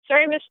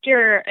Sorry I missed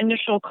your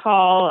initial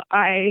call.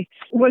 I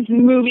was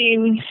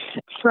moving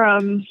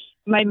from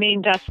my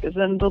main desk is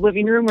in the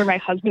living room where my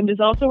husband is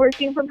also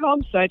working from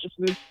home, so I just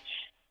moved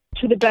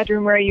to the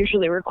bedroom where I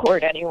usually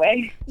record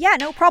anyway. Yeah,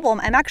 no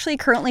problem. I'm actually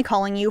currently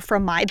calling you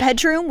from my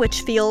bedroom,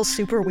 which feels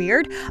super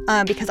weird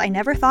because I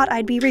never thought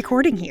I'd be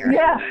recording here.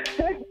 Yeah.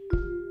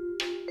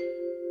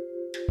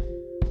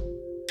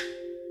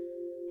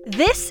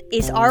 This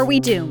is Are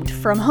We Doomed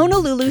from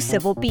Honolulu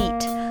Civil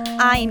Beat.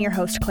 I am your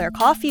host, Claire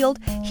Caulfield,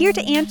 here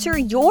to answer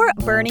your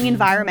burning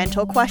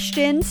environmental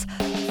questions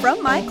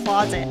from my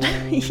closet.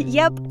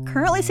 Yep,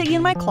 currently sitting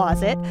in my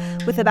closet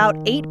with about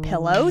 8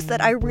 pillows that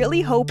I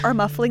really hope are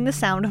muffling the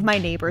sound of my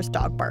neighbor's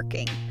dog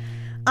barking.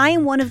 I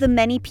am one of the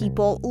many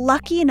people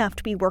lucky enough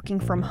to be working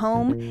from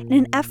home in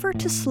an effort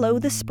to slow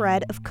the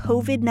spread of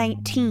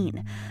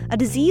COVID-19, a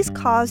disease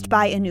caused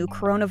by a new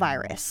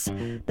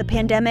coronavirus. The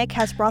pandemic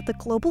has brought the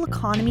global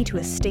economy to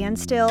a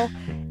standstill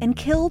and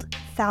killed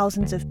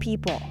thousands of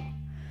people.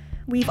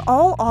 We've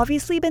all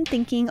obviously been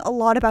thinking a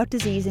lot about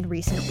disease in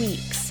recent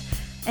weeks.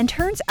 And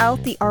turns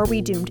out the Are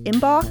We Doomed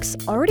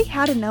inbox already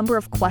had a number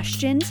of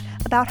questions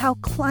about how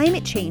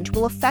climate change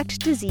will affect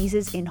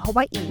diseases in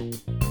Hawaii.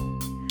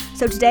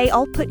 So today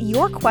I'll put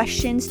your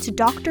questions to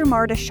Dr.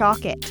 Marta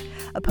Shockett,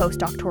 a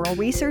postdoctoral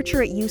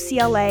researcher at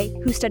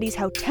UCLA who studies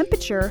how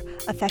temperature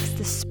affects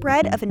the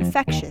spread of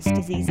infectious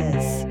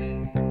diseases.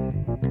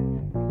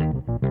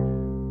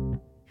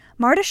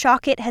 Marta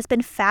Shockett has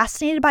been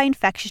fascinated by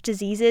infectious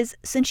diseases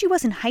since she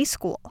was in high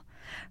school.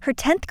 Her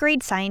 10th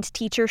grade science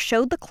teacher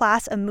showed the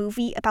class a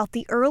movie about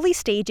the early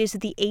stages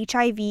of the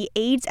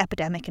HIV/AIDS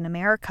epidemic in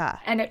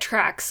America. And it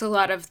tracks a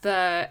lot of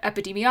the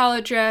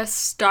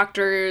epidemiologists,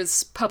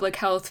 doctors, public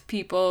health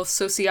people,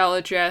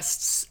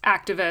 sociologists,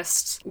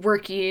 activists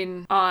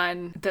working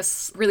on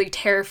this really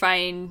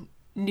terrifying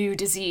new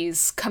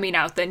disease coming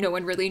out that no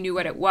one really knew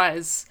what it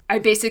was. I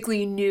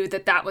basically knew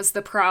that that was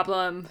the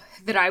problem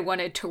that I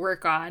wanted to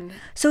work on.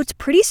 So it's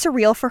pretty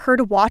surreal for her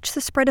to watch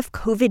the spread of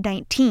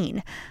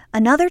COVID-19,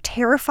 another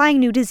terrifying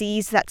new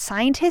disease that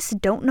scientists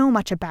don't know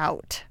much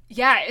about.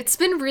 Yeah, it's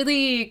been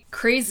really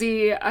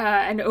crazy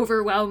and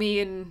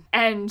overwhelming,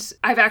 and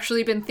I've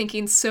actually been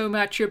thinking so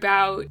much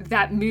about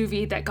that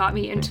movie that got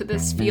me into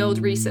this field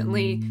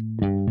recently.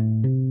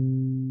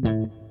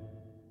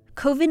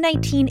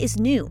 COVID-19 is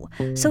new,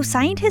 so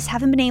scientists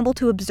haven't been able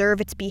to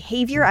observe its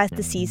behavior as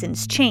the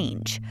seasons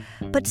change.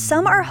 But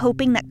some are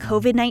hoping that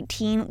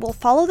COVID-19 will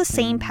follow the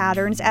same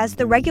patterns as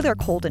the regular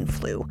cold and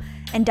flu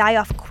and die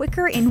off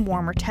quicker in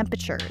warmer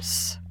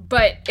temperatures.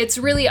 But it's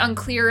really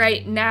unclear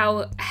right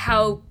now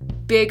how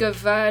big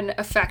of an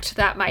effect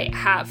that might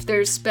have.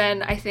 There's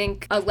been, I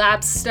think, a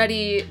lab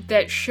study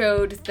that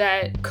showed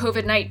that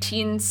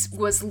COVID-19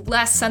 was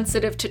less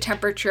sensitive to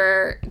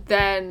temperature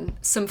than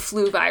some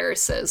flu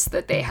viruses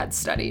that they had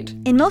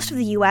studied. In most of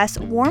the U.S.,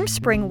 warm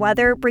spring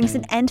weather brings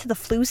an end to the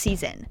flu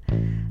season.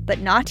 But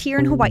not here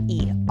in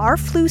Hawaii. Our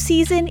flu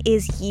season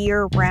is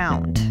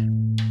year-round.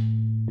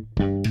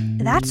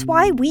 That's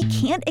why we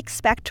can't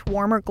expect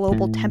warmer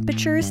global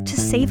temperatures to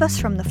save us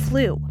from the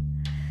flu.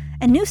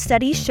 And new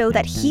studies show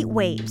that heat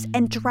waves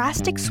and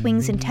drastic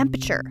swings in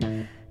temperature,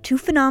 two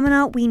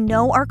phenomena we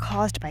know are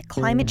caused by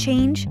climate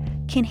change,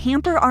 can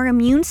hamper our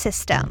immune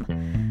system,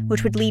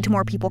 which would lead to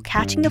more people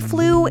catching the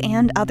flu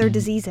and other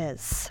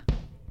diseases.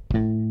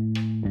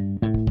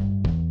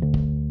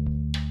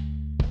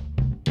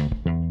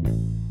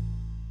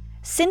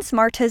 Since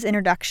Marta's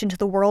introduction to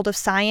the world of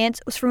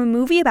science was from a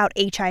movie about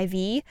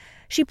HIV,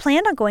 she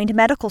planned on going to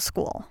medical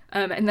school.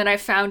 And then I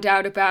found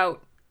out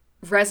about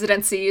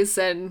residencies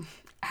and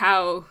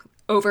how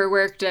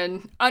overworked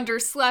and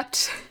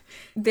underslept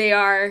they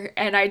are,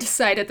 and I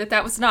decided that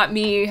that was not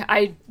me.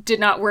 I did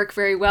not work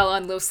very well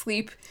on low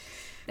sleep,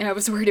 and I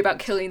was worried about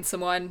killing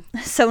someone.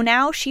 So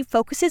now she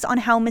focuses on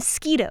how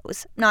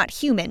mosquitoes,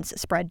 not humans,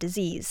 spread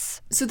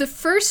disease. So the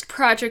first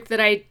project that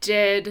I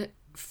did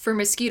for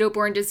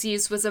mosquito-borne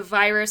disease was a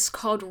virus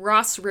called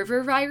Ross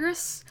River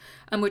virus,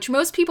 which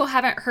most people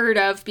haven't heard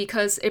of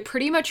because it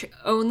pretty much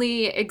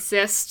only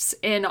exists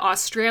in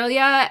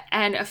Australia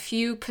and a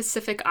few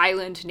Pacific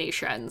Island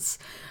nations.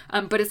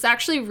 But it's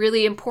actually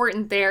really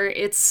important there.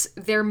 It's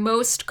their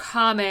most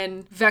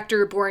common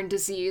vector-borne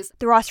disease.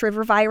 The Ross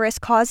River virus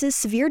causes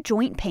severe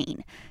joint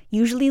pain,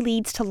 usually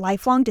leads to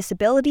lifelong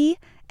disability,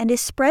 and is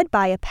spread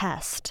by a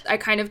pest. I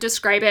kind of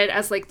describe it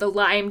as like the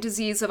Lyme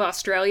disease of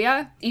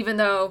Australia. Even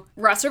though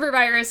Ross River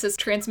virus is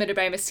transmitted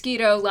by a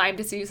mosquito, Lyme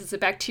disease is a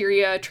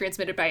bacteria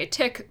transmitted by a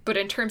tick, but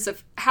in terms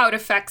of how it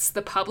affects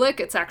the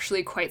public, it's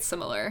actually quite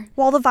similar.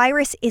 While the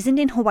virus isn't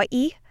in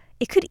Hawaii,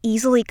 it could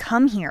easily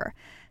come here,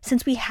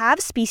 since we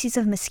have species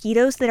of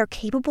mosquitoes that are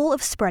capable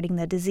of spreading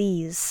the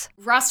disease.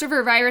 Ross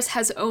River virus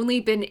has only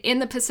been in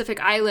the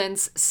Pacific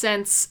Islands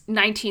since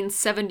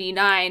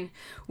 1979,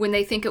 when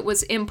they think it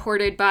was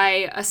imported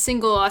by a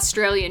single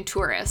Australian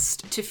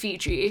tourist to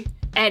Fiji.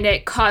 And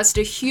it caused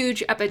a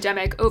huge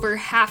epidemic. Over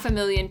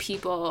 500,000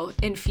 people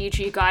in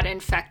Fiji got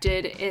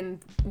infected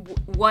in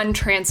one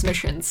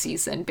transmission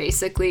season,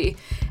 basically.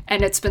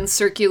 And it's been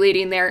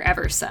circulating there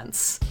ever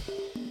since.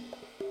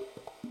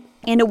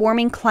 And a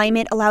warming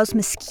climate allows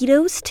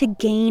mosquitoes to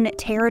gain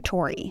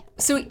territory.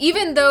 So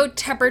even though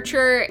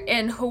temperature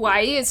in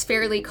Hawaii is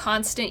fairly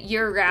constant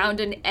year-round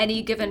in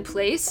any given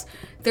place,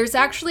 there's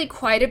actually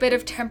quite a bit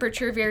of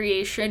temperature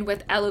variation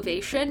with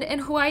elevation in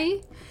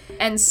Hawaii.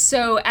 And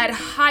so at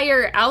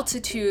higher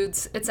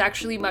altitudes, it's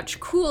actually much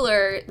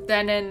cooler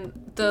than in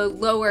the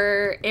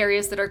lower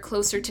areas that are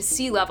closer to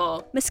sea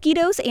level.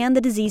 Mosquitoes and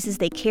the diseases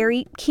they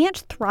carry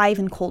can't thrive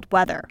in cold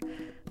weather.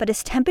 But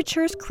as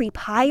temperatures creep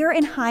higher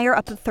and higher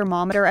up the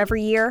thermometer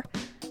every year,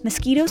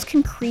 mosquitoes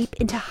can creep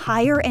into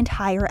higher and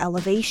higher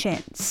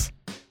elevations.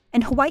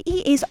 And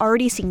Hawaii is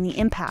already seeing the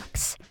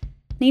impacts.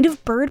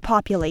 Native bird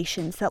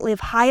populations that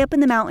live high up in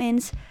the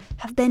mountains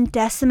have been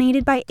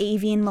decimated by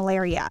avian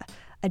malaria,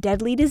 a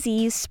deadly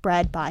disease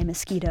spread by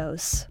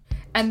mosquitoes.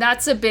 And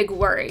that's a big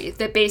worry,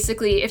 that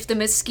basically if the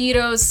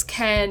mosquitoes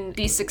can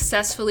be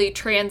successfully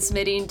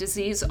transmitting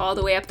disease all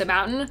the way up the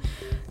mountain,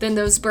 then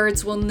those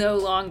birds will no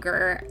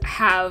longer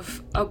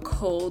have a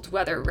cold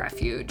weather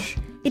refuge.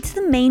 It's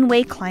the main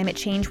way climate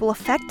change will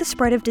affect the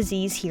spread of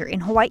disease here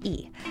in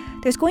Hawaii.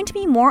 There's going to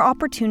be more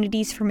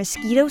opportunities for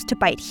mosquitoes to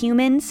bite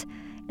humans,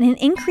 and an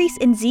increase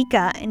in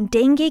Zika and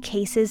dengue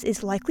cases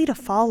is likely to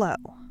follow.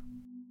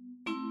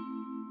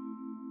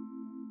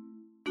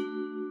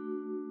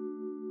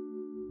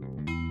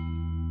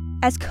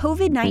 As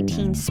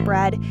COVID-19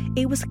 spread,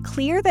 it was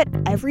clear that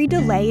every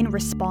delay in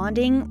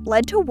responding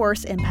led to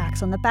worse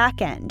impacts on the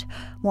back end.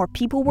 More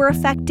people were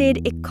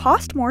affected, it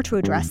cost more to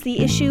address the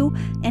issue,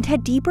 and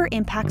had deeper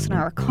impacts on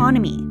our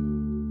economy.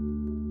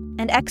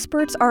 And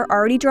experts are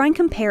already drawing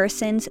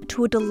comparisons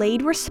to a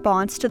delayed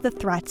response to the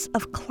threats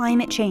of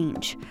climate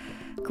change.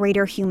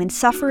 Greater human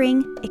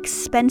suffering,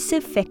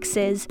 expensive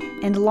fixes,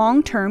 and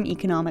long-term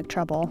economic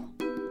trouble.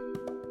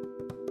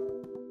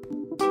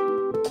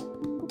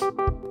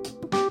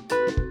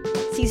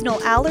 Seasonal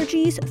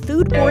allergies,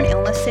 foodborne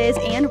illnesses,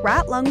 and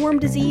rat lungworm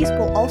disease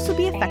will also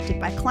be affected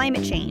by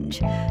climate change.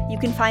 You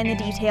can find the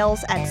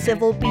details at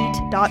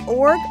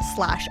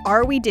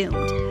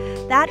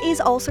civilbeat.org/arewedoomed. That is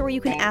also where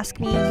you can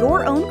ask me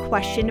your own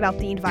question about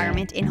the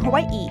environment in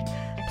Hawaii.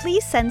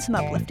 Please send some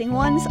uplifting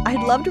ones.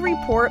 I'd love to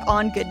report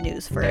on good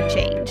news for a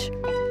change.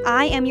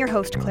 I am your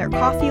host, Claire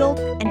Caulfield,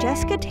 and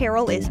Jessica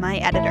Terrell is my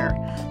editor.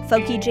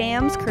 Folky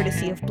Jams,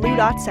 courtesy of Blue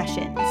Dot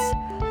Sessions.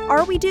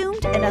 Are We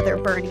Doomed? And Other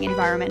Burning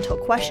Environmental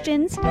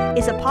Questions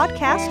is a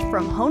podcast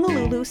from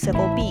Honolulu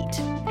Civil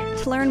Beat.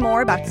 To learn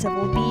more about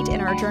Civil Beat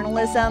and our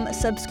journalism,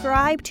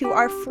 subscribe to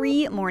our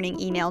free morning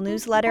email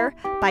newsletter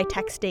by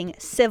texting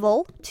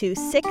CIVIL to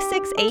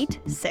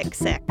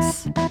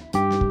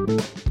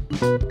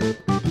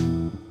 66866.